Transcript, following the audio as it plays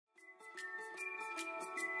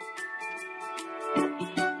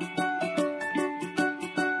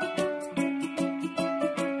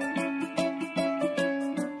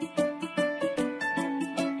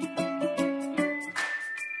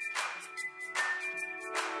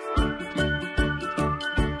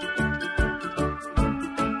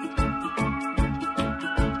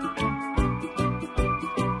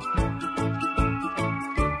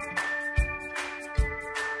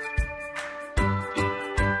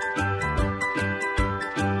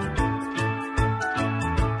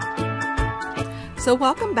So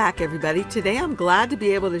welcome back everybody. Today I'm glad to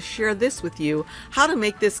be able to share this with you, how to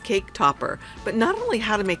make this cake topper. But not only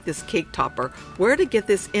how to make this cake topper, where to get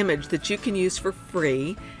this image that you can use for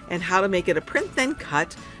free, and how to make it a print then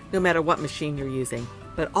cut no matter what machine you're using.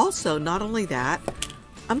 But also, not only that,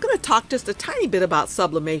 I'm going to talk just a tiny bit about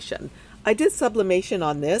sublimation. I did sublimation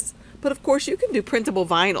on this, but of course you can do printable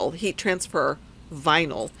vinyl, heat transfer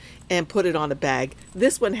vinyl, and put it on a bag.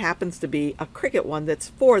 This one happens to be a Cricut one that's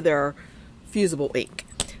for their fusible ink.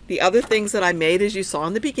 The other things that I made, as you saw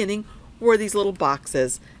in the beginning, were these little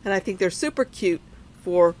boxes, and I think they're super cute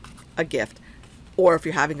for a gift or if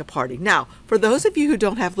you're having a party. Now, for those of you who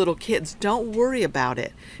don't have little kids, don't worry about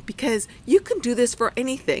it, because you can do this for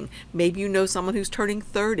anything. Maybe you know someone who's turning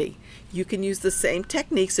 30. You can use the same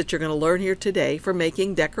techniques that you're going to learn here today for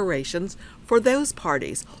making decorations for those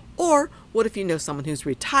parties. Or what if you know someone who's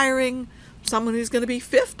retiring, someone who's going to be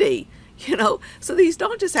 50? You know, so these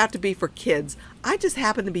don't just have to be for kids. I just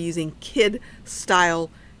happen to be using kid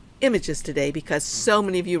style images today because so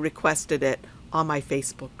many of you requested it on my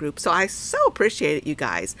Facebook group. So I so appreciate it, you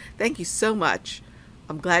guys. Thank you so much.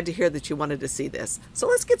 I'm glad to hear that you wanted to see this. So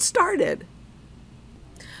let's get started.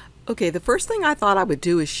 Okay, the first thing I thought I would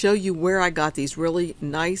do is show you where I got these really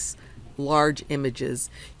nice large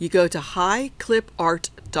images. You go to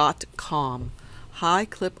highclipart.com.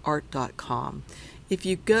 highclipart.com. If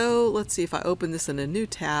you go, let's see if I open this in a new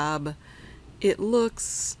tab, it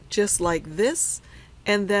looks just like this.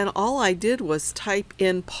 And then all I did was type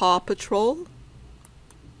in Paw Patrol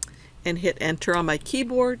and hit enter on my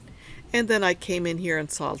keyboard. And then I came in here and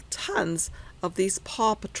saw tons of these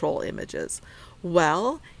Paw Patrol images.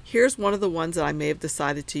 Well, here's one of the ones that I may have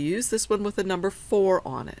decided to use, this one with a number 4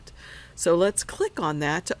 on it. So let's click on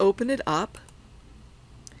that to open it up.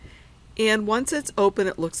 And once it's open,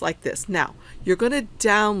 it looks like this. Now, you're going to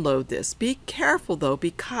download this. Be careful though,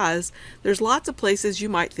 because there's lots of places you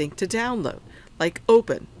might think to download, like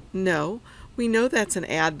open. No, we know that's an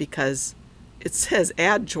ad because it says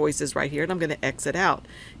ad choices right here, and I'm going to X it out.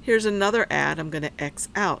 Here's another ad, I'm going to X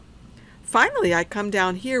out. Finally, I come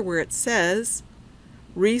down here where it says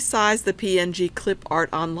resize the PNG clip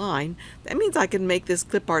art online. That means I can make this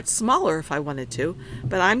clip art smaller if I wanted to,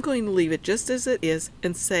 but I'm going to leave it just as it is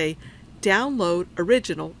and say download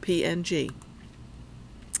original PNG.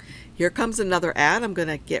 Here comes another ad. I'm going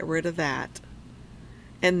to get rid of that.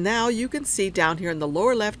 And now you can see down here in the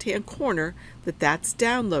lower left hand corner that that's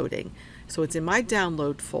downloading. So it's in my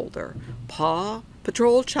download folder, Paw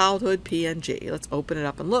Patrol Childhood PNG. Let's open it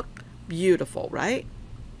up and look. Beautiful, right?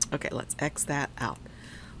 Okay, let's X that out.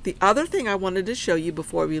 The other thing I wanted to show you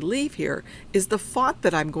before we leave here is the font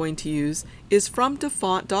that I'm going to use is from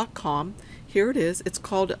dafont.com. Here it is. It's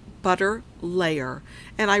called Butter Layer.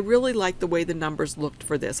 And I really like the way the numbers looked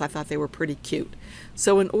for this. I thought they were pretty cute.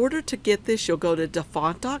 So in order to get this, you'll go to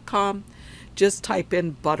dafont.com, just type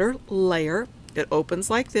in Butter Layer. It opens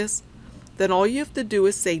like this. Then all you have to do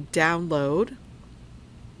is say download.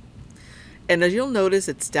 And as you'll notice,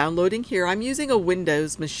 it's downloading here. I'm using a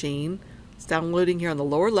Windows machine. It's downloading here on the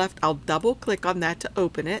lower left. I'll double click on that to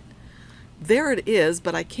open it. There it is,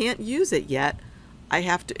 but I can't use it yet. I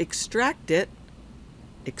have to extract it,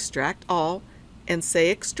 extract all, and say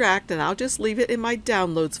extract, and I'll just leave it in my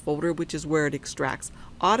downloads folder, which is where it extracts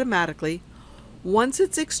automatically. Once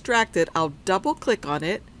it's extracted, I'll double click on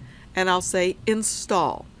it and I'll say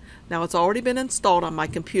install. Now it's already been installed on my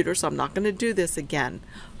computer, so I'm not going to do this again.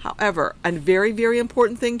 However, a very, very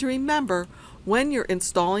important thing to remember when you're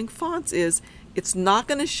installing fonts is it's not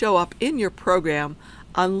going to show up in your program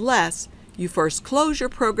unless you first close your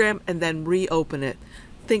program and then reopen it.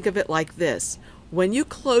 Think of it like this. When you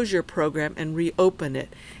close your program and reopen it,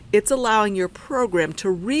 it's allowing your program to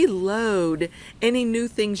reload any new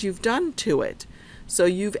things you've done to it. So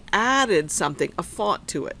you've added something, a font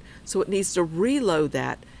to it. So it needs to reload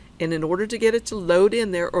that. And in order to get it to load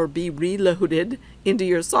in there or be reloaded into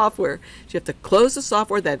your software, you have to close the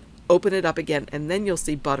software, then open it up again, and then you'll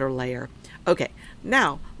see Butter Layer. Okay,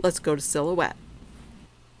 now let's go to Silhouette.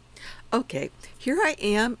 Okay, here I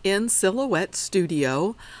am in Silhouette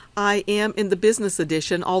Studio. I am in the business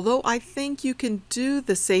edition, although I think you can do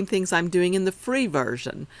the same things I'm doing in the free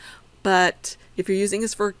version. But if you're using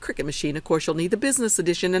this for a Cricut machine, of course, you'll need the business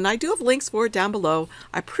edition, and I do have links for it down below.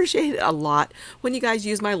 I appreciate it a lot when you guys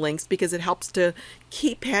use my links because it helps to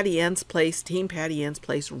keep Patty Ann's Place, Team Patty Ann's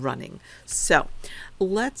Place running. So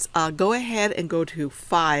let's go ahead and go to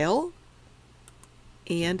File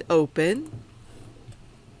and Open.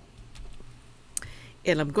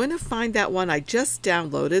 And I'm going to find that one I just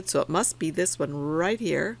downloaded, so it must be this one right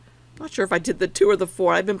here. I'm not sure if I did the 2 or the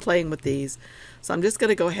 4. I've been playing with these. So I'm just going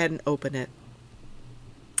to go ahead and open it.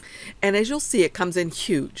 And as you'll see, it comes in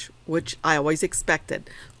huge, which I always expected.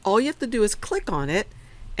 All you have to do is click on it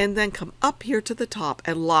and then come up here to the top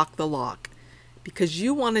and lock the lock, because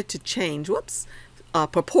you want it to change, whoops,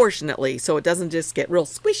 proportionately, so it doesn't just get real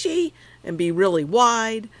squishy and be really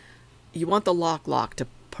wide. You want the lock to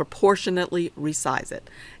proportionately resize it.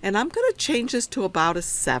 And I'm going to change this to about a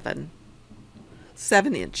 7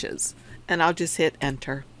 inches, and I'll just hit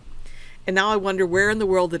enter. And now I wonder, where in the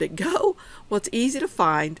world did it go? Well, it's easy to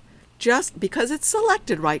find. Just because it's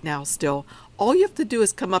selected right now still, all you have to do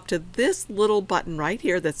is come up to this little button right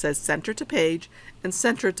here that says center to page, and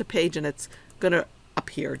center it to page, and it's going to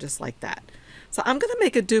appear just like that. So I'm going to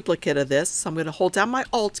make a duplicate of this. So I'm going to hold down my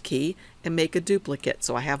Alt key and make a duplicate,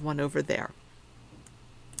 so I have one over there.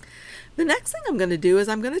 The next thing I'm going to do is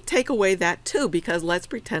I'm going to take away that 2, because let's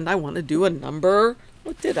pretend I want to do a number,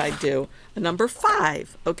 what did I do? A number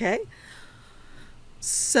 5, okay?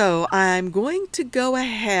 So I'm going to go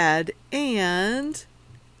ahead and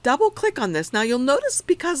double click on this. Now you'll notice,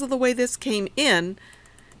 because of the way this came in,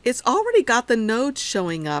 it's already got the nodes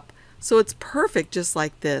showing up, so it's perfect just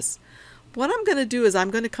like this. What I'm going to do is I'm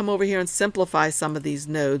going to come over here and simplify some of these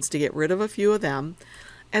nodes to get rid of a few of them,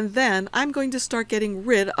 and then I'm going to start getting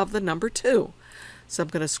rid of the number 2. So I'm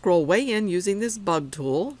going to scroll way in using this bug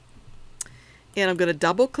tool, and I'm going to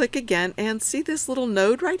double click again, and see this little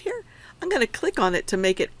node right here? I'm going to click on it to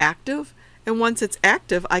make it active, and once it's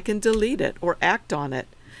active I can delete it or act on it.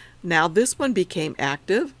 Now this one became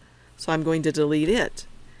active, so I'm going to delete it,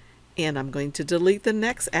 and I'm going to delete the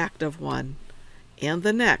next active one and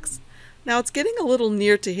the next. Now it's getting a little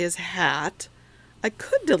near to his hat. I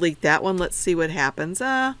could delete that one. Let's see what happens.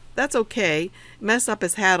 That's okay. Mess up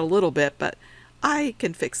his hat a little bit, but I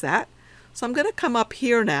can fix that. So I'm going to come up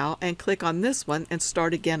here now and click on this one and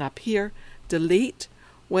start again up here. Delete.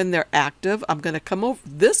 When they're active, I'm going to come over.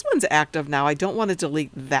 This one's active now. I don't want to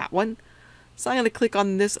delete that one. So I'm going to click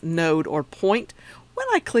on this node or point. When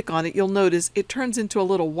I click on it, you'll notice it turns into a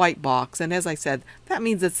little white box. And as I said, that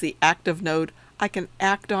means it's the active node. I can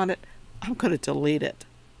act on it. I'm going to delete it.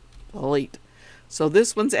 Delete. So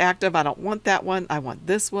this one's active. I don't want that one. I want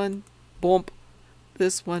this one. Boom.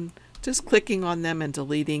 This one. Just clicking on them and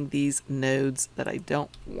deleting these nodes that I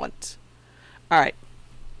don't want. All right.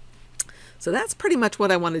 So that's pretty much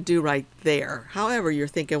what I want to do right there. However, you're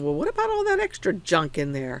thinking, well, what about all that extra junk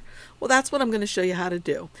in there? Well, that's what I'm going to show you how to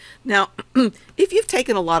do. Now, if you've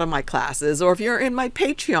taken a lot of my classes, or if you're in my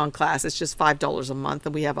Patreon class, it's just $5 a month,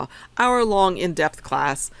 and we have an hour-long in-depth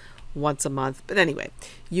class once a month. But anyway,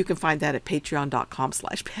 you can find that at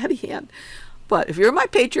patreon.com/PattyAnn. But if you're in my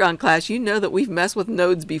Patreon class, you know that we've messed with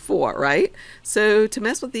nodes before, right? So to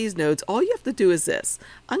mess with these nodes, all you have to do is this.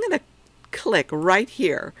 I'm going to click right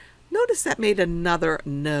here. Notice that made another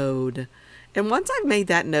node. And once I've made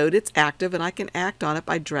that node, it's active, and I can act on it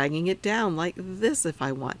by dragging it down like this if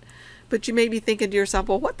I want. But you may be thinking to yourself,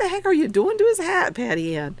 well, what the heck are you doing to his hat,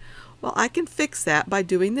 Patty Ann? Well, I can fix that by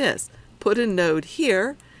doing this. Put a node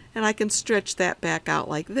here, and I can stretch that back out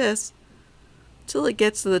like this till it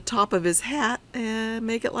gets to the top of his hat and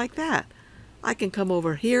make it like that. I can come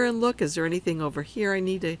over here and look. Is there anything over here I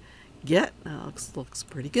need to get? Oh, looks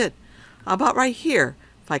pretty good. How about right here?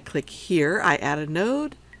 If I click here, I add a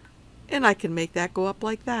node, and I can make that go up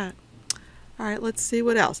like that. All right, let's see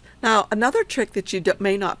what else. Now, another trick that you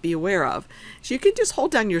may not be aware of is you can just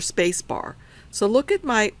hold down your space bar. So look at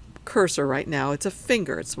my cursor right now. It's a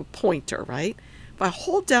finger. It's a pointer, right? If I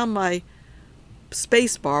hold down my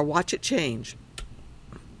space bar, watch it change.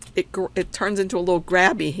 It turns into a little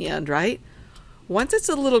grabby hand, right? Once it's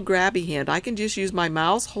a little grabby hand, I can just use my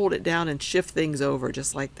mouse, hold it down, and shift things over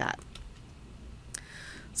just like that.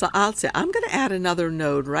 So I'll say I'm going to add another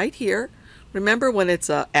node right here. Remember, when it's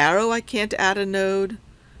an arrow, I can't add a node.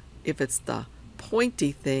 If it's the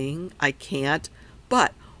pointy thing, I can't.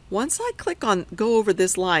 But once I go over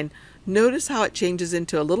this line, notice how it changes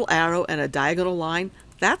into a little arrow and a diagonal line.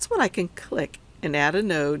 That's when I can click and add a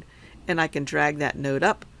node, and I can drag that node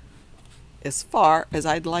up as far as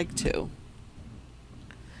I'd like to.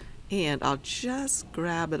 And I'll just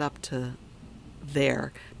grab it up to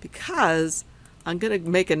there, because I'm going to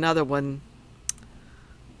make another one.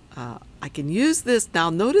 I can use this. Now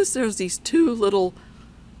notice there's these two little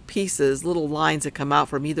pieces, little lines that come out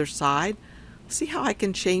from either side. See how I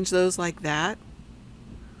can change those like that?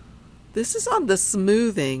 This is on the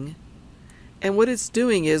smoothing, and what it's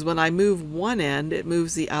doing is when I move one end, it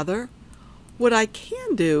moves the other. What I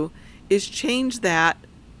can do is change that.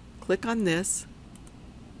 Click on this.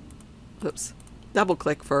 Oops. Double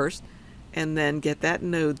click first, and then get that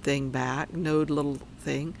node thing back, node little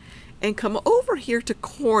thing, and come over here to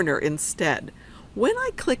corner instead. When I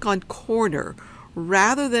click on corner,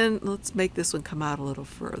 rather than, let's make this one come out a little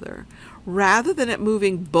further, rather than it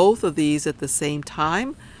moving both of these at the same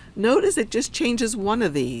time, notice it just changes one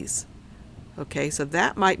of these. Okay, so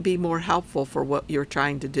that might be more helpful for what you're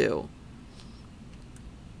trying to do.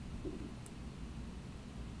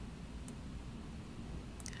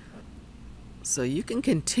 So you can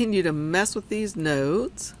continue to mess with these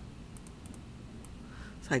nodes.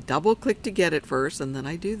 So I double click to get it first, and then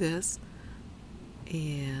I do this.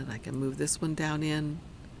 And I can move this one down in.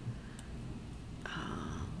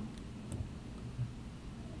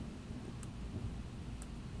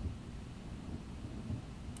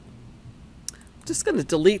 Just going to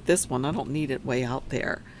delete this one. I don't need it way out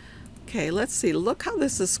there. Okay, let's see. Look how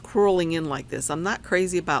this is scrolling in like this. I'm not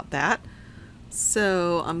crazy about that.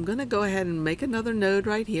 So I'm going to go ahead and make another node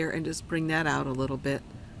right here and just bring that out a little bit.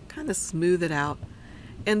 Kind of smooth it out.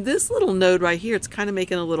 And this little node right here, it's kind of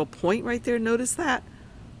making a little point right there. Notice that?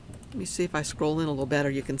 Let me see if I scroll in a little better.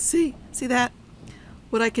 You can see that?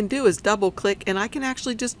 What I can do is double click and I can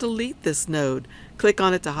actually just delete this node. Click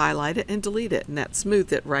on it to highlight it and delete it, and that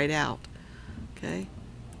smoothed it right out. Okay.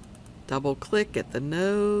 Double click at the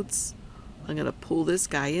nodes. I'm going to pull this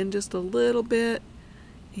guy in just a little bit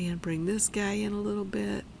and bring this guy in a little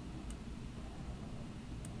bit.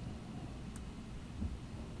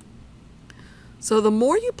 So the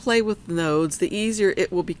more you play with nodes, the easier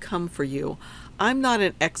it will become for you. I'm not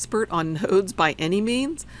an expert on nodes by any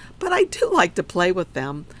means, but I do like to play with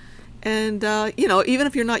them. And, you know, even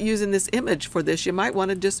if you're not using this image for this, you might want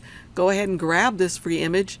to just go ahead and grab this free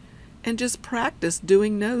image and just practice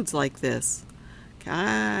doing nodes like this. Okay,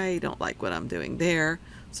 I don't like what I'm doing there,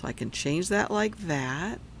 so I can change that like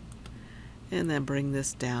that. And then bring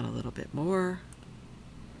this down a little bit more.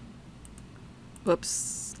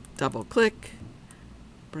 Whoops, double click.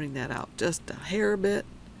 Bring that out just a hair bit.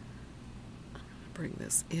 Bring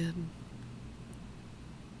this in.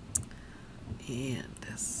 And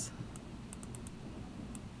this.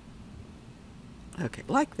 Okay,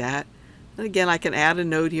 like that. And again, I can add a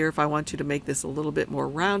node here if I want you to make this a little bit more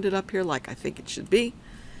rounded up here like I think it should be.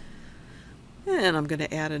 And I'm going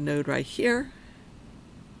to add a node right here.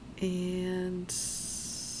 And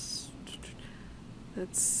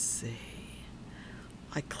let's see.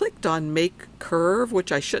 I clicked on make curve,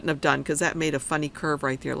 which I shouldn't have done because that made a funny curve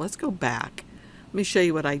right there. Let's go back. Let me show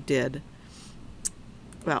you what I did.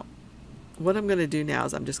 Well, what I'm going to do now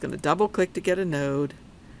is I'm just going to double click to get a node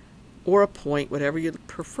or a point, whatever you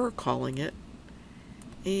prefer calling it,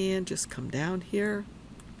 and just come down here.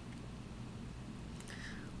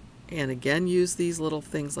 And again, use these little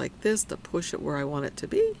things like this to push it where I want it to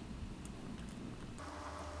be.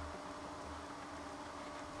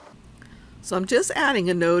 So I'm just adding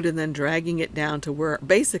a node and then dragging it down to where,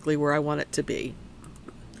 basically where I want it to be.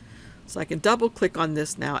 So I can double click on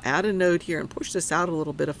this now, add a node here and push this out a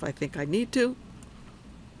little bit if I think I need to.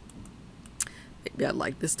 Maybe I'd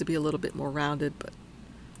like this to be a little bit more rounded, but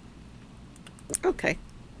okay.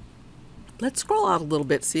 Let's scroll out a little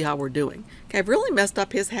bit, see how we're doing. Okay, I've really messed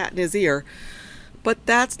up his hat and his ear, but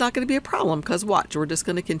that's not going to be a problem because watch, we're just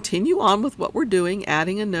going to continue on with what we're doing,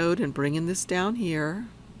 adding a node and bringing this down here.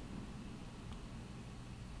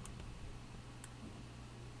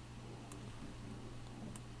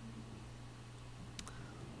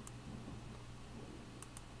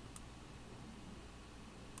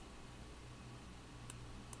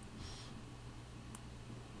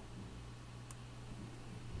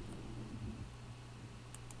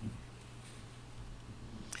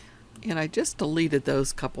 And I just deleted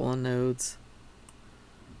those couple of nodes.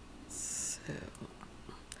 So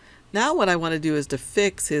now what I want to do is to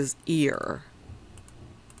fix his ear.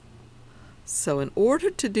 So in order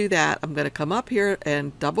to do that, I'm going to come up here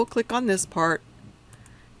and double click on this part,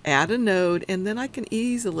 add a node, and then I can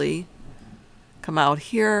easily come out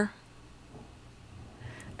here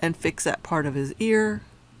and fix that part of his ear.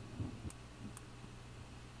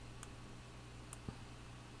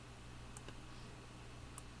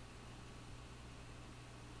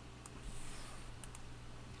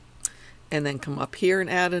 And then come up here and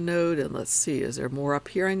add a node, and let's see, is there more up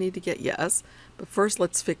here I need to get? Yes, but first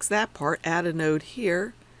let's fix that part, add a node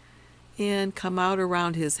here, and come out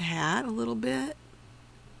around his hat a little bit.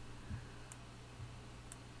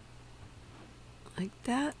 Like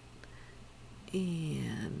that.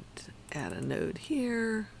 And add a node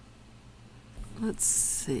here. Let's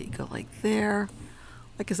see, go like there.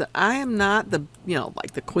 Like I said, I am not the,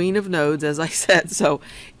 like the queen of nodes, as I said. So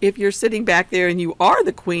if you're sitting back there and you are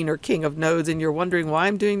the queen or king of nodes and you're wondering why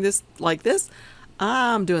I'm doing this like this,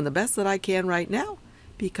 I'm doing the best that I can right now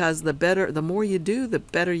because the more you do, the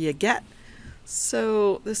better you get.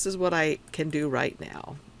 So this is what I can do right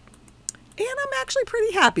now. And I'm actually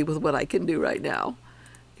pretty happy with what I can do right now,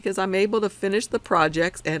 because I'm able to finish the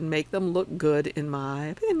projects and make them look good in my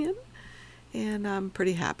opinion. And I'm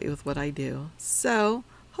pretty happy with what I do. So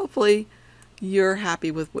hopefully you're happy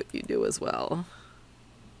with what you do as well.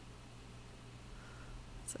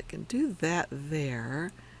 So I can do that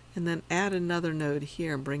there, and then add another node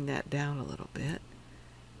here and bring that down a little bit.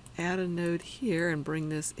 Add a node here and bring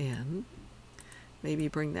this in. Maybe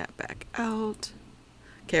bring that back out.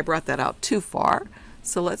 Okay, I brought that out too far.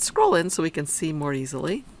 So let's scroll in so we can see more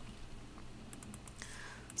easily.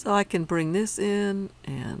 So I can bring this in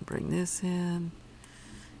and bring this in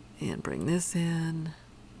and bring this in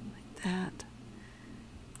like that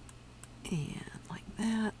and like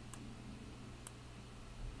that.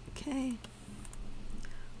 Okay.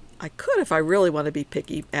 I could, if I really want to be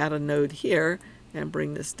picky, add a node here and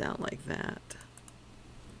bring this down like that.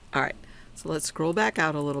 All right. So let's scroll back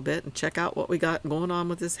out a little bit and check out what we got going on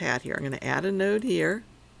with this hat here. I'm going to add a node here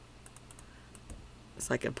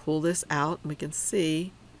so I can pull this out and we can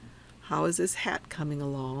see how is this hat coming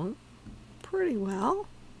along. Pretty well.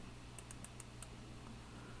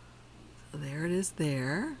 So there it is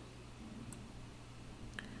there.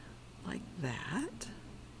 Like that.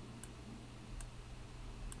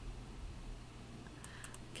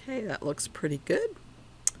 Okay, that looks pretty good.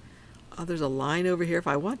 There's a line over here. If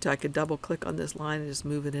I want to, I could double click on this line and just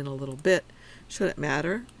move it in a little bit. Shouldn't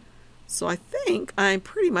matter. So I think I'm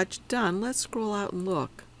pretty much done. Let's scroll out and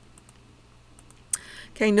look.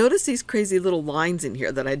 Okay, notice these crazy little lines in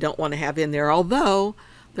here that I don't want to have in there, although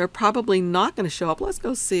they're probably not going to show up. Let's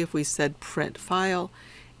go see if we said print, file,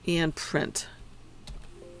 and print.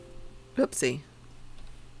 Oopsie.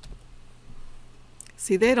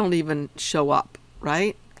 See, they don't even show up,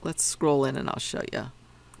 right? Let's scroll in and I'll show you.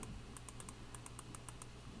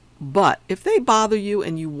 But if they bother you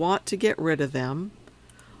and you want to get rid of them,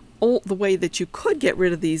 the way that you could get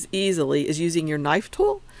rid of these easily is using your knife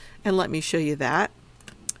tool. And let me show you that.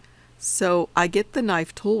 So I get the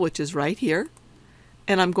knife tool, which is right here,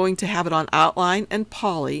 and I'm going to have it on outline and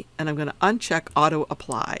poly, and I'm going to uncheck auto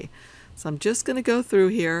apply. So I'm just going to go through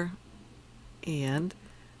here and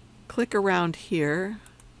click around here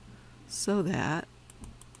so that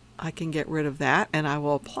I can get rid of that, and I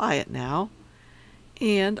will apply it now.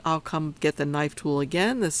 And I'll come get the knife tool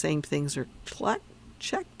again. The same things are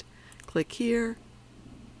checked. Click here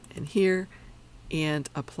and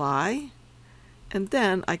apply. And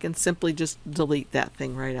then I can simply just delete that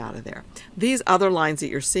thing right out of there. These other lines that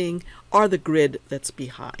you're seeing are the grid that's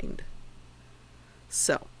behind.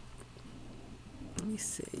 So, let me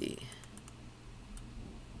see.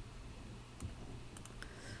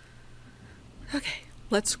 Okay,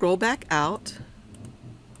 let's scroll back out.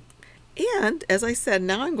 And as I said,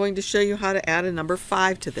 now I'm going to show you how to add a number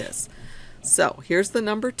 5 to this. So here's the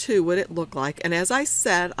number 2, what it looked like. And as I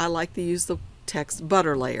said, I like to use the text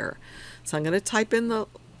butter layer. So I'm going to type in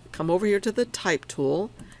come over here to the type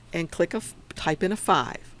tool and type in a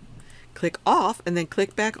 5. Click off and then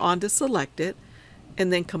click back on to select it,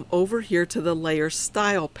 and then come over here to the layer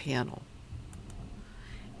style panel.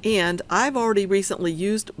 And I've already recently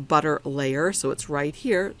used butter layer, so it's right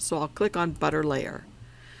here. So I'll click on butter layer.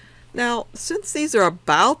 Now, since these are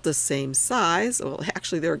about the same size, well,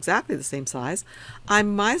 actually they're exactly the same size, I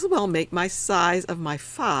might as well make my size of my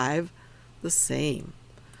 5 the same.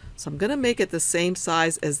 So I'm going to make it the same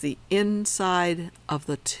size as the inside of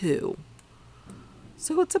the 2.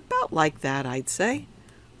 So it's about like that, I'd say.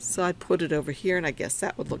 So I'd put it over here, and I guess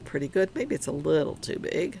that would look pretty good. Maybe it's a little too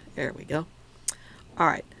big. There we go. All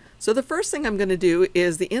right. So the first thing I'm going to do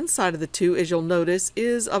is the inside of the 2, as you'll notice,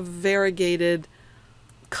 is a variegated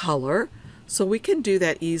color. So we can do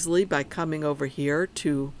that easily by coming over here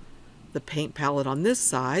to the paint palette on this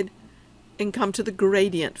side and come to the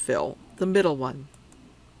gradient fill, the middle one.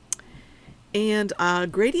 And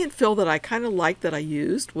gradient fill that I kind of liked that I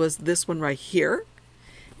used was this one right here,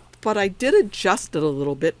 but I did adjust it a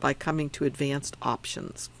little bit by coming to advanced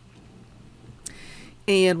options.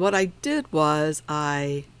 And what I did was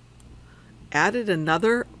I added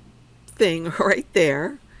another thing right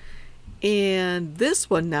there. And this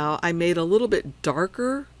one now I made a little bit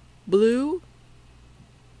darker blue.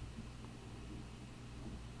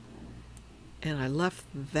 And I left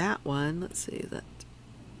that one, let's see, that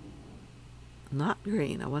not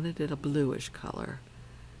green. I wanted it a bluish color.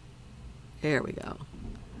 There we go.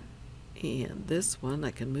 And this one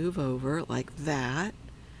I can move over like that.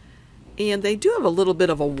 And they do have a little bit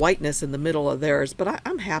of a whiteness in the middle of theirs, but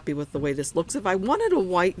I'm happy with the way this looks. If I wanted a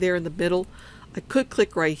white there in the middle, I could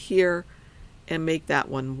click right here and make that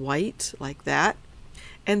one white like that.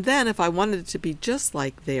 And then if I wanted it to be just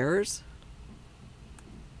like theirs,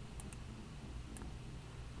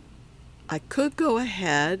 I could go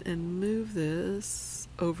ahead and move this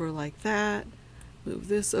over like that, move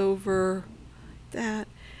this over that,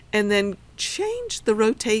 and then change the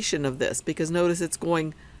rotation of this, because notice it's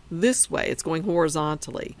going this way, it's going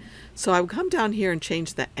horizontally. So I would come down here and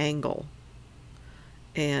change the angle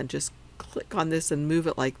and just click on this and move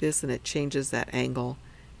it like this, and it changes that angle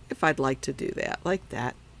if I'd like to do that, like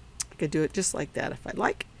that. I could do it just like that if I'd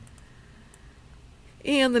like.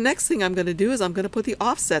 And the next thing I'm going to do is I'm going to put the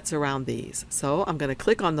offsets around these. So I'm going to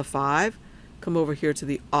click on the 5, come over here to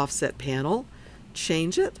the offset panel,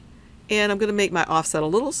 change it, and I'm going to make my offset a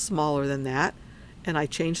little smaller than that. And I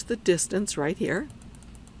change the distance right here.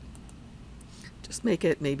 Just make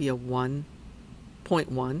it maybe a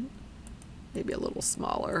 1.1, maybe a little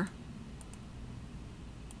smaller.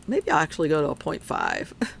 Maybe I'll actually go to a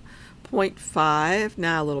 0.5. 0.5,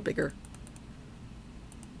 now a little bigger.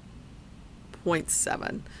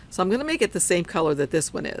 0.7. So I'm going to make it the same color that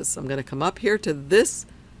this one is. I'm going to come up here to this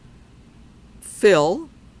fill.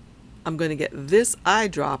 I'm going to get this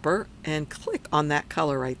eyedropper and click on that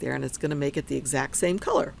color right there, and it's going to make it the exact same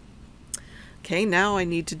color. Okay, now I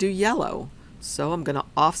need to do yellow. So I'm going to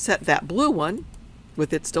offset that blue one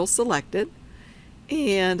with it still selected,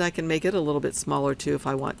 and I can make it a little bit smaller too if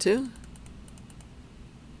I want to.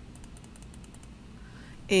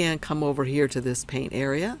 And come over here to this paint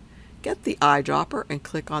area, get the eyedropper and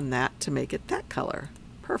click on that to make it that color.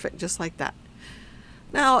 Perfect, just like that.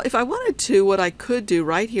 Now if I wanted to, what I could do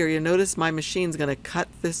right here, you notice my machine's going to cut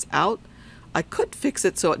this out. I could fix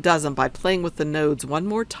it so it doesn't by playing with the nodes one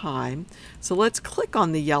more time. So let's click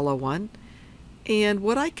on the yellow one, and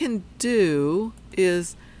what I can do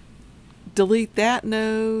is delete that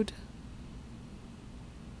node,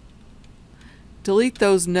 delete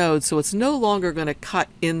those nodes, so it's no longer going to cut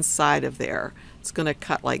inside of there. It's going to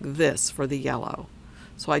cut like this for the yellow.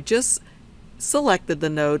 So I just selected the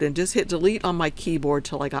node and just hit delete on my keyboard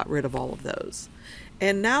till I got rid of all of those.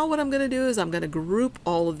 And now what I'm going to do is I'm going to group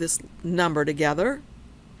all of this number together.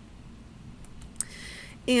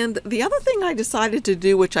 And the other thing I decided to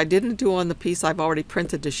do, which I didn't do on the piece I've already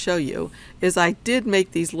printed to show you, is I did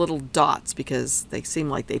make these little dots because they seem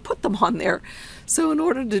like they put them on there. So in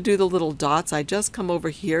order to do the little dots, I just come over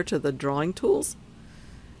here to the drawing tools,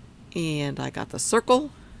 and I got the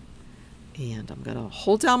circle, and I'm going to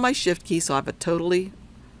hold down my shift key so I have a totally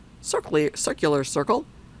circular circle,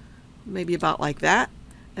 maybe about like that,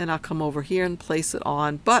 and I'll come over here and place it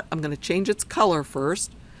on, but I'm going to change its color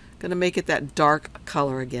first. Going to make it that dark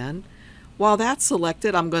color again. While that's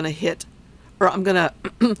selected, I'm going to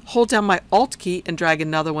hold down my Alt key and drag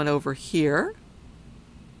another one over here.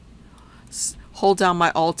 Hold down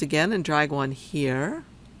my Alt again and drag one here.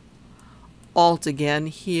 Alt again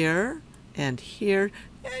here and here,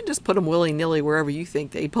 and just put them willy-nilly wherever you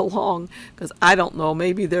think they belong, because I don't know,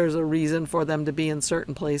 maybe there's a reason for them to be in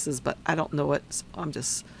certain places, but I don't know it, so I'm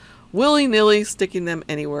just willy-nilly sticking them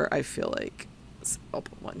anywhere I feel like. I'll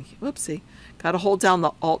put one here. Whoopsie. Got to hold down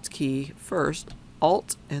the Alt key first.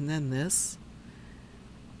 Alt and then this.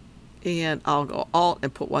 And I'll go Alt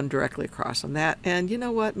and put one directly across on that. And you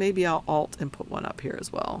know what? Maybe I'll Alt and put one up here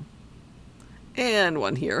as well. And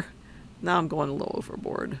one here. Now I'm going a little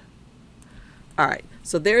overboard. Alright,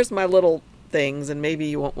 so there's my little things, and maybe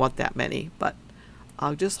you won't want that many, but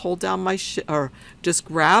I'll just hold down my or just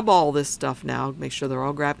grab all this stuff now. Make sure they're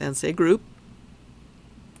all grabbed and say group.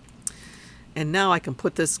 And now I can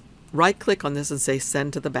put this, right click on this and say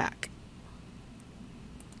send to the back.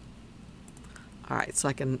 Alright, so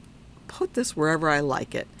I can put this wherever I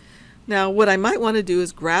like it. Now what I might want to do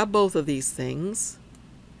is grab both of these things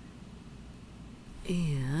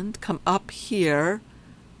and come up here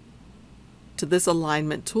to this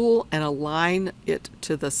alignment tool and align it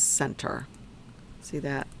to the center. See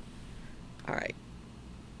that? Alright.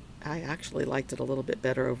 I actually liked it a little bit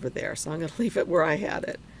better over there, so I'm going to leave it where I had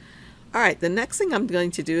it. Alright, the next thing I'm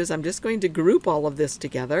going to do is I'm just going to group all of this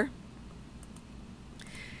together.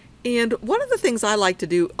 And one of the things I like to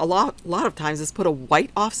do a lot of times is put a white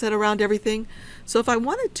offset around everything. So if I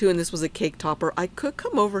wanted to, and this was a cake topper, I could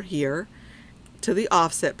come over here to the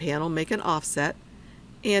offset panel, make an offset,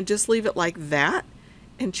 and just leave it like that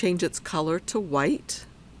and change its color to white.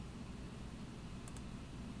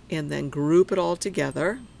 And then group it all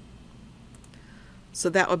together. So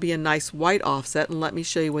that would be a nice white offset, and let me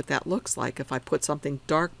show you what that looks like. If I put something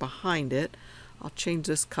dark behind it, I'll change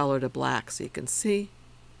this color to black so you can see.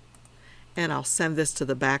 And I'll send this to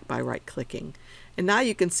the back by right clicking. And now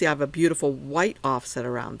you can see I have a beautiful white offset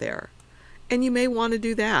around there. And you may want to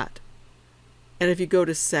do that. And if you go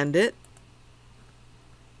to send it,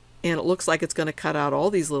 and it looks like it's going to cut out all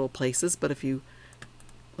these little places, but if you,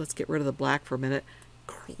 let's get rid of the black for a minute,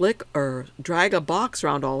 click or drag a box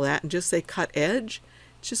around all that and just say cut edge,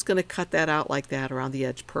 it's just going to cut that out like that around the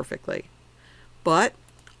edge perfectly. But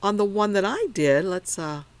on the one that I did, let's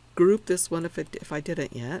group this one if I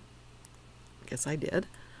didn't yet. I guess I did.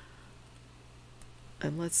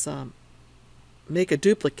 And let's make a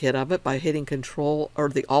duplicate of it by hitting Control or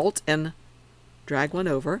the Alt and drag one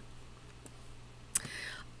over.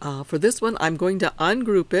 For this one, I'm going to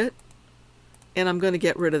ungroup it, and I'm going to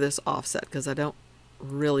get rid of this offset because I don't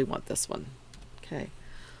really want this one. Okay.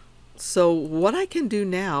 So what I can do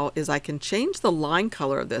now is I can change the line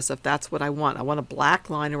color of this if that's what I want. I want a black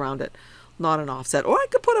line around it, not an offset. Or I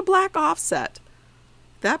could put a black offset.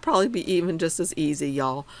 That'd probably be even just as easy,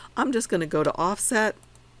 y'all. I'm just going to go to offset,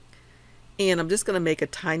 and I'm just going to make a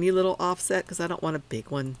tiny little offset because I don't want a big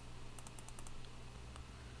one.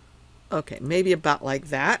 Okay, maybe about like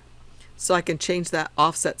that. So I can change that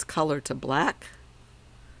offset's color to black,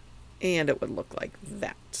 and it would look like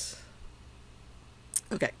that.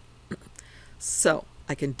 Okay, so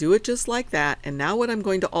I can do it just like that. And now what I'm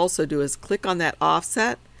going to also do is click on that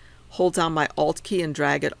offset, hold down my Alt key and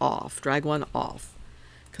drag it off, drag one off.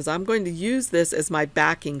 Because I'm going to use this as my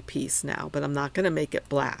backing piece now, but I'm not going to make it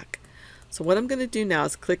black. So what I'm going to do now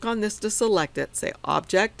is click on this to select it, say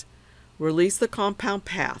Object, release the compound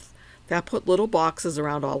path. That put little boxes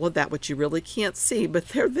around all of that, which you really can't see, but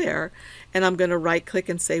they're there. And I'm going to right click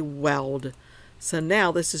and say Weld. So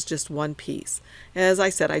now this is just one piece. As I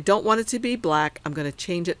said, I don't want it to be black. I'm going to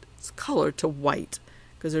change its color to white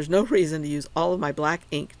because there's no reason to use all of my black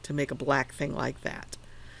ink to make a black thing like that.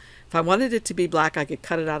 If I wanted it to be black, I could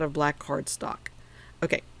cut it out of black cardstock.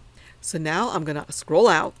 Okay, so now I'm going to scroll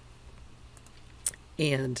out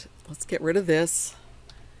and let's get rid of this.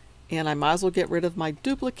 And I might as well get rid of my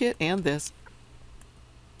duplicate and this.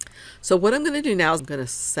 So what I'm going to do now is I'm going to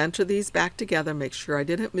center these back together, make sure I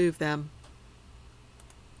didn't move them.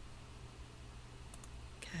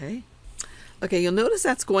 Okay. Okay, you'll notice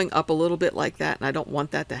that's going up a little bit like that, and I don't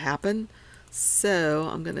want that to happen. So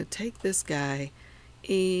I'm going to take this guy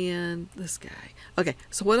and this guy. Okay,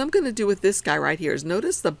 so what I'm going to do with this guy right here is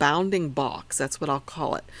notice the bounding box, that's what I'll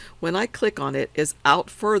call it. When I click on it, is out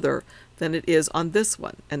further than it is on this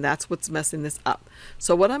one, and that's what's messing this up.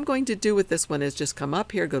 So what I'm going to do with this one is just come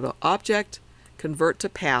up here, go to Object, Convert to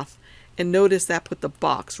Path, and notice that put the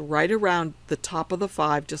box right around the top of the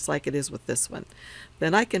 5 just like it is with this one.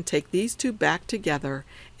 Then I can take these two back together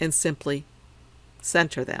and simply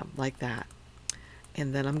center them like that.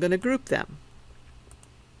 And then I'm going to group them.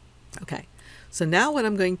 Okay, so now what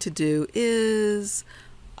I'm going to do is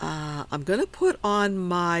I'm going to put on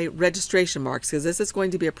my registration marks because this is going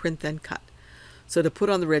to be a print then cut. So to put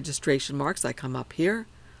on the registration marks, I come up here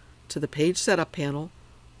to the page setup panel.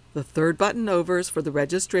 The third button over is for the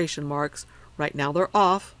registration marks. Right now they're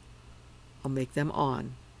off. I'll make them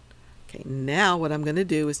on. Okay, now what I'm going to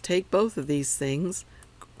do is take both of these things,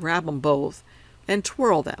 grab them both, and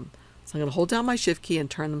twirl them. So I'm going to hold down my Shift key and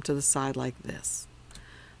turn them to the side like this.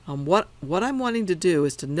 What I'm wanting to do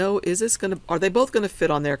is to know, are they both going to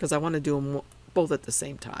fit on there? Because I want to do them both at the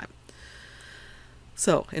same time.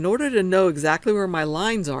 So in order to know exactly where my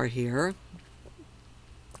lines are here,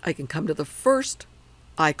 I can come to the first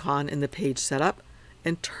icon in the page setup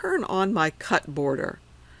and turn on my cut border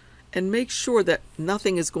and make sure that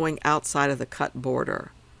nothing is going outside of the cut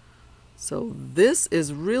border. So this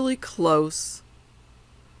is really close.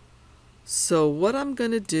 So what I'm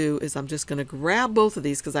going to do is I'm just going to grab both of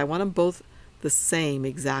these because I want them both the same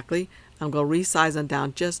exactly. I'm going to resize them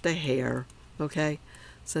down just a hair. Okay,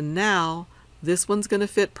 so now this one's going to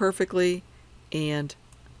fit perfectly and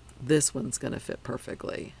this one's going to fit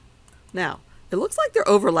perfectly. Now it looks like they're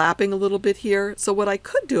overlapping a little bit here. So what I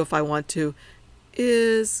could do if I want to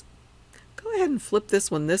is go ahead and flip this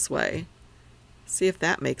one this way. See if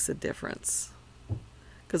that makes a difference.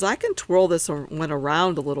 Because I can twirl this one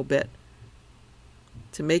around a little bit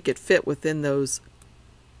to make it fit within those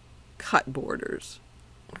cut borders.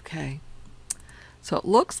 Okay, so it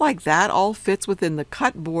looks like that all fits within the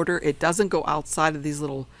cut border. It doesn't go outside of these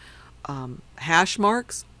little hash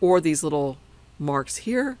marks or these little marks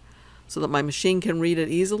here so that my machine can read it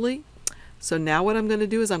easily. So now what I'm going to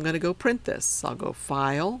do is I'm going to go print this. So I'll go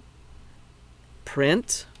File,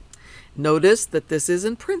 Print. Notice that this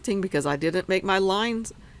isn't printing because I didn't make my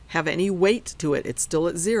lines have any weight to it. It's still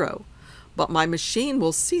at 0. But my machine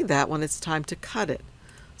will see that when it's time to cut it.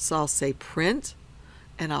 So I'll say Print,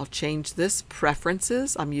 and I'll change this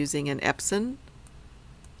Preferences. I'm using an Epson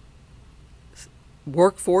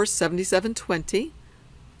Workforce 7720.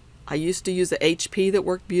 I used to use a HP that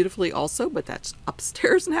worked beautifully also, but that's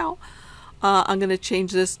upstairs now. I'm going to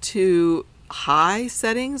change this to high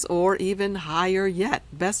settings or even higher yet.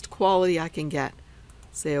 Best quality I can get.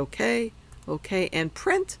 Say okay, okay, and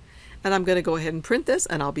print. And I'm going to go ahead and print this,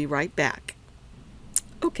 and I'll be right back.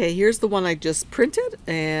 Okay, here's the one I just printed,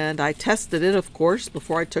 and I tested it, of course,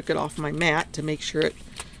 before I took it off my mat to make sure it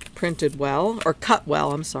printed well, or cut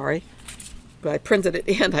well, I'm sorry. But I printed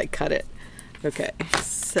it and I cut it. Okay,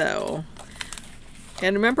 so,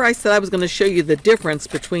 and remember I said I was going to show you the difference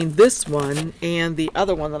between this one and the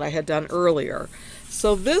other one that I had done earlier.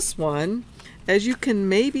 So this one, as you can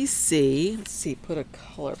maybe see, let's see, put a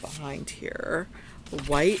color behind here,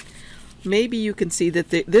 white. Maybe you can see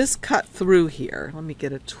that this cut through here. Let me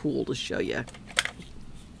get a tool to show you.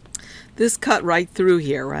 This cut right through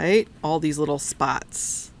here, right? All these little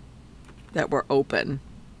spots that were open.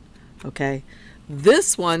 Okay.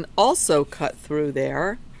 This one also cut through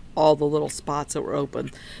there, all the little spots that were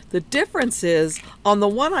open. The difference is, on the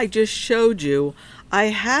one I just showed you, I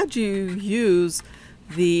had you use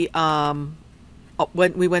the,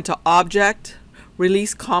 when we went to Object,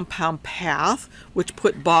 Release Compound Path, which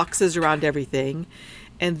put boxes around everything,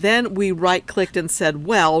 and then we right-clicked and said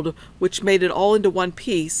Weld, which made it all into one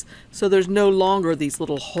piece, so there's no longer these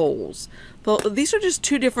little holes. So these are just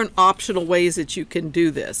two different optional ways that you can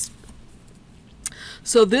do this.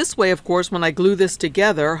 So this way, of course, when I glue this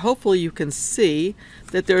together, hopefully you can see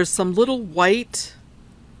that there's some little white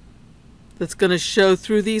that's going to show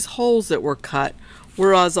through these holes that were cut,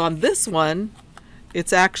 whereas on this one,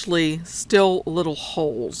 it's actually still little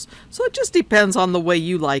holes. So it just depends on the way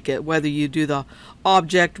you like it, whether you do the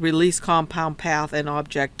Object, Release Compound Path, and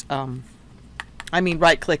Object,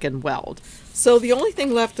 right-click and Weld. So the only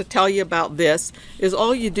thing left to tell you about this is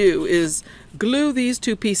all you do is glue these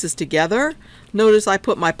two pieces together. Notice I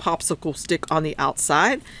put my popsicle stick on the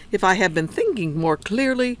outside. If I had been thinking more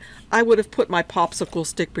clearly, I would have put my popsicle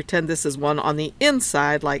stick, pretend this is one, on the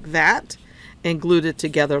inside like that, and glued it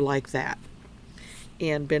together like that.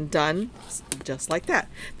 And been done just like that.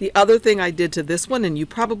 The other thing I did to this one, and you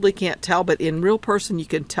probably can't tell, but in real person you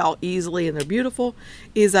can tell easily and they're beautiful,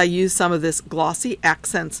 is I used some of this glossy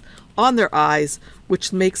accents on their eyes,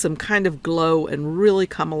 which makes them kind of glow and really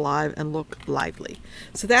come alive and look lively.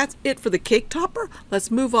 So that's it for the cake topper. Let's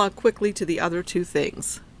move on quickly to the other two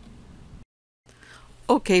things.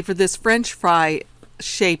 Okay, for this French fry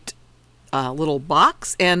shaped little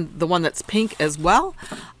box, and the one that's pink as well,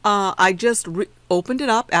 I just opened it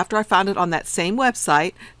up after I found it on that same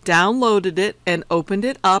website, downloaded it, and opened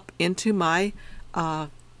it up into my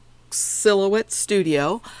Silhouette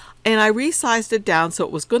Studio, and I resized it down so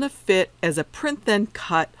it was going to fit as a print then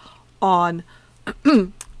cut on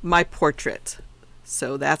my portrait.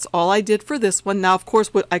 So that's all I did for this one. Now, of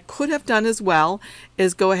course, what I could have done as well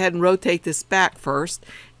is go ahead and rotate this back first,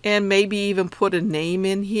 and maybe even put a name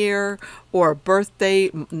in here or a birthday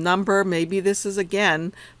number. Maybe this is,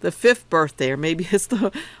 again, the 5th birthday, or maybe it's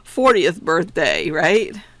the 40th birthday,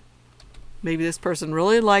 right? Maybe this person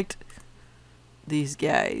really liked these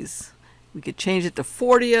guys. We could change it to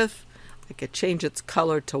 40th. I could change its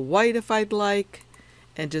color to white if I'd like,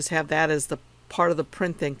 and just have that as the part of the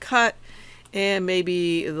print and cut. And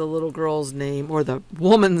maybe the little girl's name, or the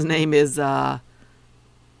woman's name, is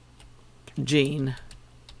Jean.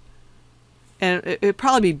 And it'd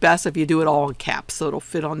probably be best if you do it all in caps so it'll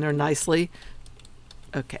fit on there nicely.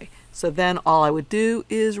 Okay, so then all I would do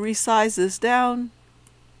is resize this down.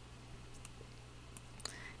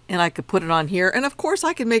 And I could put it on here. And of course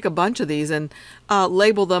I could make a bunch of these and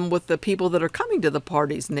label them with the people that are coming to the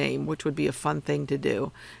party's name, which would be a fun thing to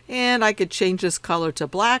do. And I could change this color to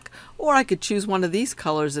black, or I could choose one of these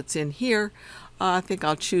colors that's in here. I think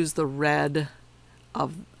I'll choose the red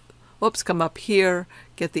of, whoops, come up here,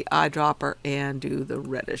 get the eyedropper, and do the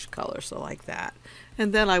reddish color, so like that.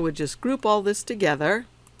 And then I would just group all this together,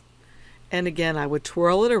 and again I would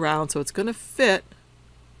twirl it around so it's going to fit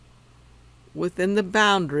within the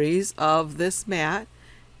boundaries of this mat,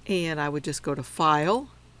 and I would just go to File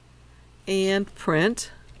and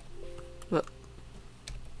Print,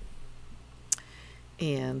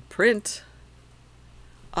 and print.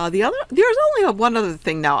 There's only one other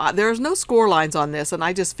thing now. There's no score lines on this, and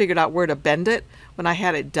I just figured out where to bend it when I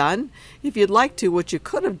had it done. If you'd like to, what you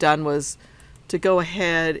could have done was to go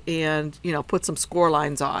ahead and, put some score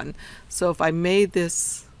lines on. So if I made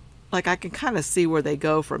this, like, I can kind of see where they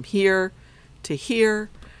go from here to here,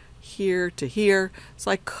 here to here.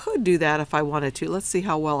 So I could do that if I wanted to. Let's see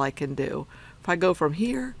how well I can do. If I go from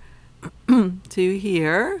here to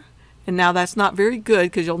here, and now that's not very good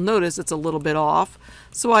because you'll notice it's a little bit off.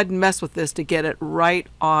 So I'd mess with this to get it right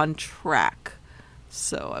on track.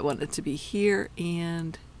 So I want it to be here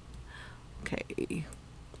and, okay.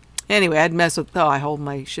 Anyway, I'd mess with, oh, I hold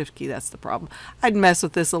my shift key, that's the problem. I'd mess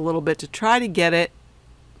with this a little bit to try to get it.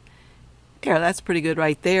 There, that's pretty good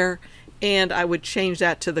right there. And I would change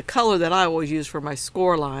that to the color that I always use for my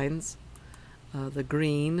score lines, the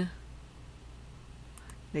green.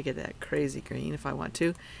 Make it that crazy green if I want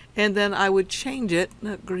to. And then I would change it,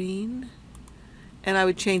 not green, and I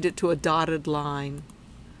would change it to a dotted line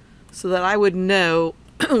so that I would know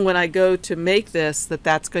when I go to make this that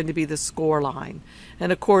that's going to be the score line.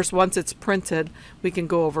 And of course, once it's printed, we can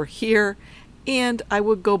go over here, and I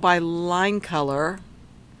would go by line color,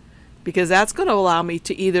 because that's going to allow me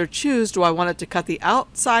to either choose, do I want it to cut the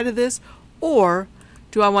outside of this, or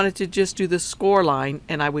do I want it to just do the score line?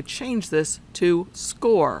 And I would change this to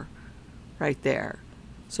score right there.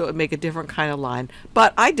 So it would make a different kind of line.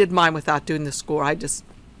 But I did mine without doing the score. I just,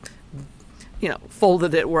 you know,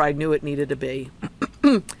 folded it where I knew it needed to be.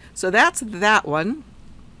 So that's that one.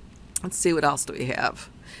 Let's see, what else do we have?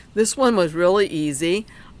 This one was really easy.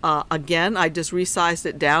 Again, I just resized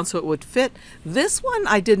it down so it would fit. This one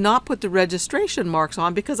I did not put the registration marks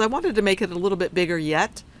on because I wanted to make it a little bit bigger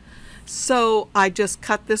yet. So I just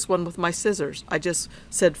cut this one with my scissors. I just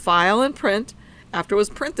said file and print. After it was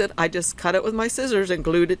printed, I just cut it with my scissors and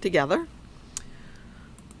glued it together.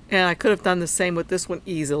 And I could have done the same with this one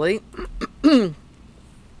easily.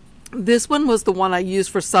 This one was the one I used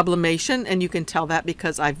for sublimation, and you can tell that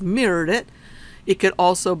because I've mirrored it. It could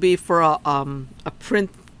also be for a print,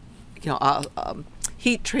 you know,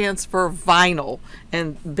 heat transfer vinyl,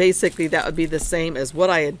 and basically that would be the same as what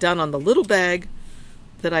I had done on the little bag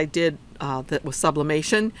that I did that was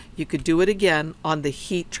sublimation. You could do it again on the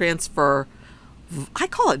heat transfer. I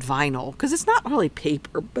call it vinyl because it's not really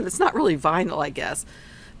paper, but it's not really vinyl, I guess.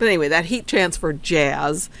 But anyway, that heat transfer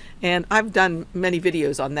jazz, and I've done many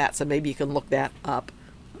videos on that, so maybe you can look that up.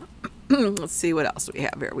 Let's see what else we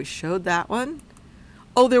have here. We showed that one.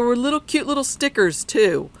 Oh, there were little cute little stickers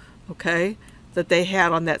too, okay, that they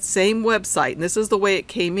had on that same website. And this is the way it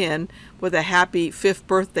came in, with a happy 5th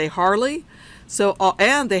birthday Harley. So,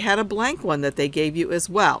 and they had a blank one that they gave you as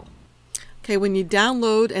well. Okay, when you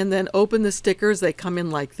download and then open the stickers, they come in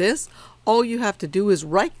like this. All you have to do is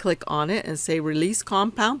right click on it and say release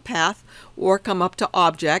compound path, or come up to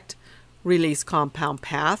object, release compound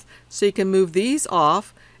path. So you can move these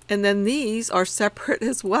off, and then these are separate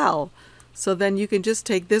as well. So then you can just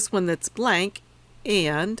take this one that's blank,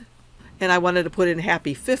 and I wanted to put in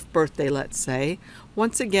happy 5th birthday, let's say.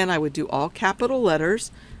 Once again, I would do all capital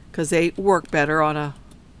letters because they work better on a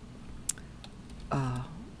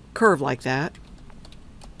curve like that.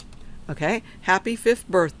 Okay, happy 5th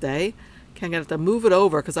birthday. Okay, I'm going to have to move it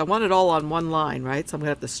over because I want it all on one line, right? So I'm going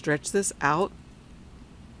to have to stretch this out.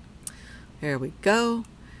 There we go.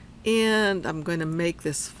 And I'm going to make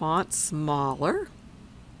this font smaller.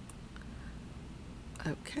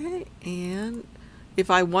 Okay, and if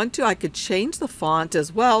I want to, I could change the font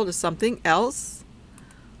as well to something else.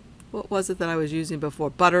 What was it that I was using before?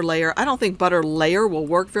 Butter layer. I don't think butter layer will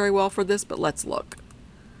work very well for this, but let's look.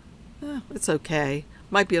 It's okay.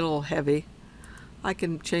 Might be a little heavy. I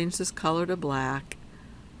can change this color to black.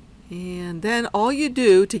 And then all you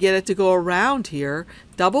do to get it to go around here,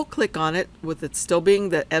 double click on it with it still being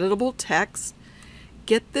the editable text.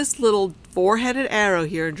 Get this little 4-headed arrow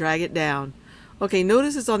here and drag it down. Okay,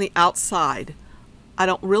 notice it's on the outside. I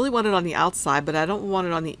don't really want it on the outside, but I don't want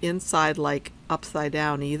it on the inside like upside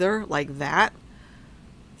down either, like that.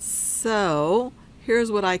 So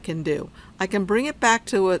here's what I can do. I can bring it back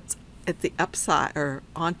to what's at the upside or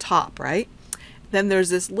on top, right? Then there's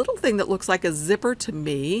this little thing that looks like a zipper to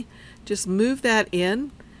me. Just move that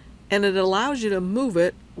in, and it allows you to move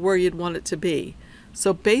it where you'd want it to be.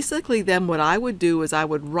 So basically then what I would do is I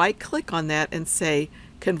would right click on that and say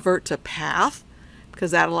convert to path,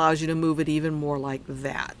 because that allows you to move it even more like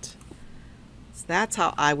that. So that's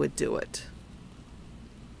how I would do it.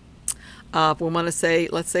 If we want to say,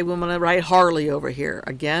 let's say we want to write Harley over here.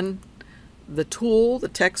 Again, the tool, the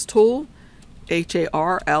text tool,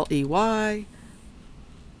 Harley.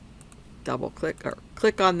 Double click or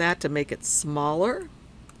click on that to make it smaller.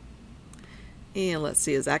 And let's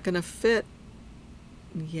see, is that going to fit?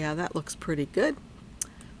 Yeah, that looks pretty good.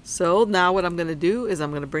 So now what I'm going to do is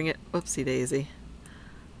I'm going to bring it, whoopsie daisy.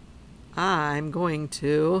 I'm going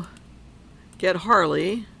to get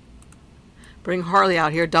Harley, bring Harley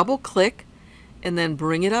out here, double click, and then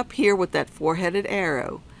bring it up here with that 4-headed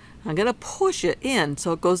arrow. I'm going to push it in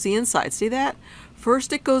so it goes the inside. See that?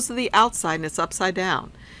 First it goes to the outside and it's upside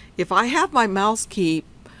down. If I have my mouse key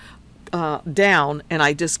down and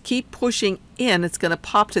I just keep pushing in, it's going to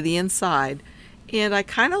pop to the inside. And I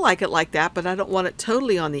kind of like it like that, but I don't want it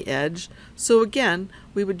totally on the edge. So again,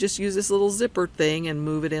 we would just use this little zipper thing and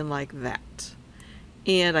move it in like that.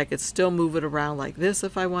 And I could still move it around like this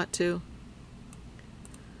if I want to.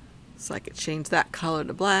 So I could change that color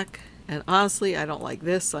to black. And honestly, I don't like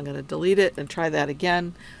this, so I'm going to delete it and try that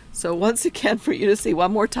again. So once again, for you to see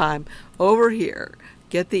one more time, over here,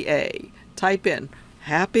 get the A, type in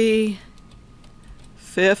happy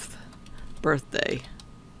 5th birthday.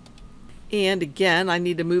 And again, I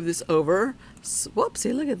need to move this over.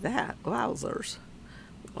 Whoopsie, look at that. Wowzers.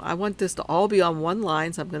 Well, I want this to all be on one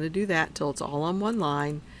line, so I'm going to do that until it's all on one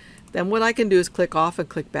line. Then what I can do is click off and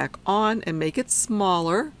click back on and make it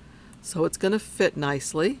smaller so it's going to fit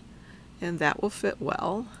nicely. And that will fit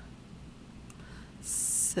well.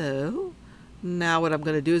 So now what I'm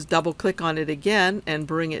going to do is double click on it again and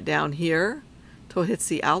bring it down here till it hits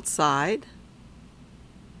the outside.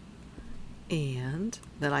 And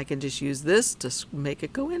then I can just use this to make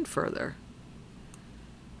it go in further.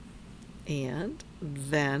 And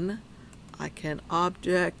then I can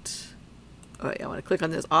object, oh yeah, I want to click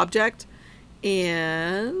on this object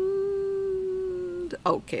and,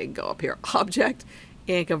 okay, go up here, object,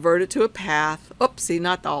 and convert it to a path. Oopsie,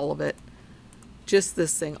 not all of it, just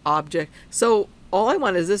this thing, object. So all I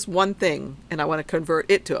want is this one thing, and I want to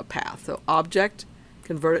convert it to a path. So object,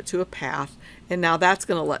 convert it to a path, and now that's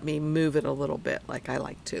going to let me move it a little bit like I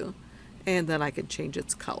like to. And then I can change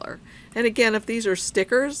its color. And again, if these are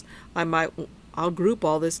stickers, I'll group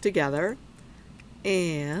all this together.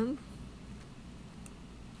 And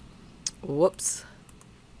whoops,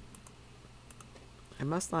 I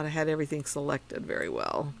must not have had everything selected very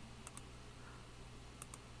well.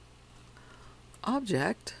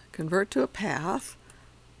 Object, convert to a path,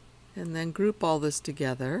 and then group all this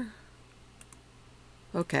together.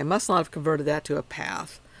 Okay, I must not have converted that to a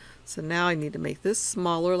path. So now I need to make this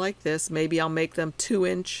smaller like this. Maybe I'll make them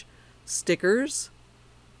 2-inch stickers.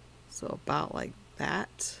 So about like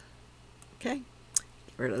that. Okay,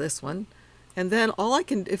 get rid of this one. And then all I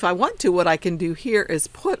can, if I want to, what I can do here is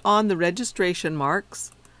put on the registration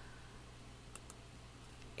marks.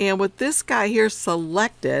 And with this guy here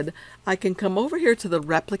selected, I can come over here to the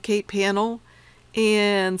replicate panel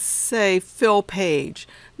and say fill page.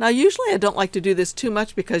 Now usually I don't like to do this too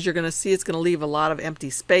much because you're going to see it's going to leave a lot of empty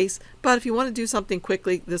space, but if you want to do something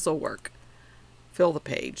quickly, this will work. Fill the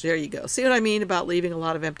page. There you go. See what I mean about leaving a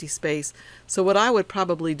lot of empty space? So what I would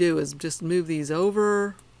probably do is just move these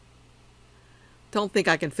over. Don't think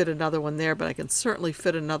I can fit another one there, but I can certainly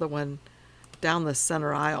fit another one down the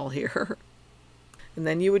center aisle here. And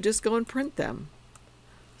then you would just go and print them.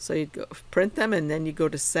 So you'd go print them and then you go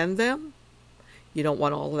to send them. You don't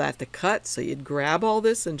want all of that to cut, so you'd grab all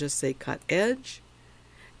this and just say cut edge.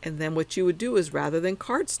 And then what you would do is rather than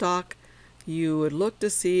cardstock, you would look to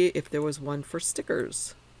see if there was one for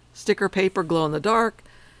stickers. Sticker paper glow in the dark,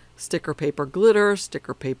 sticker paper glitter,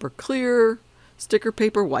 sticker paper clear, sticker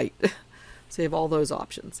paper white. So you have all those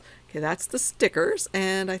options. Okay, that's the stickers,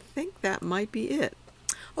 and I think that might be it.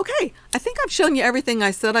 Okay, I think I've shown you everything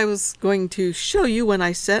I said I was going to show you when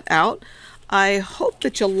I set out. I hope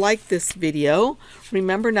that you'll like this video.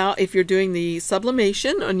 Remember now, if you're doing the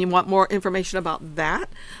sublimation and you want more information about that,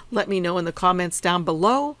 let me know in the comments down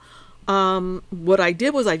below. What I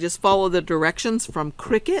did was I just followed the directions from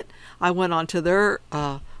Cricut. I went onto their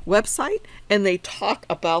website and they talk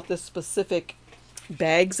about the specific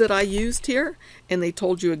bags that I used here, and they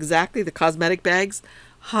told you exactly, the cosmetic bags,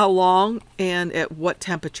 how long and at what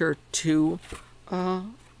temperature to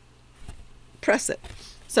press it.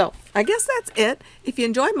 So I guess that's it. If you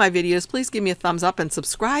enjoyed my videos, please give me a thumbs up and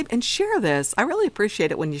subscribe and share this. I really appreciate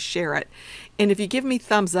it when you share it. And if you give me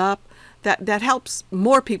thumbs up, that helps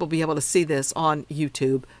more people be able to see this on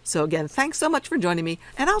YouTube. So again, thanks so much for joining me,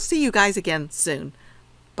 and I'll see you guys again soon.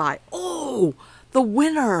 Bye. Oh, the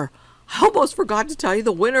winner. I almost forgot to tell you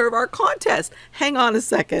the winner of our contest. Hang on a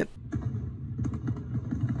second.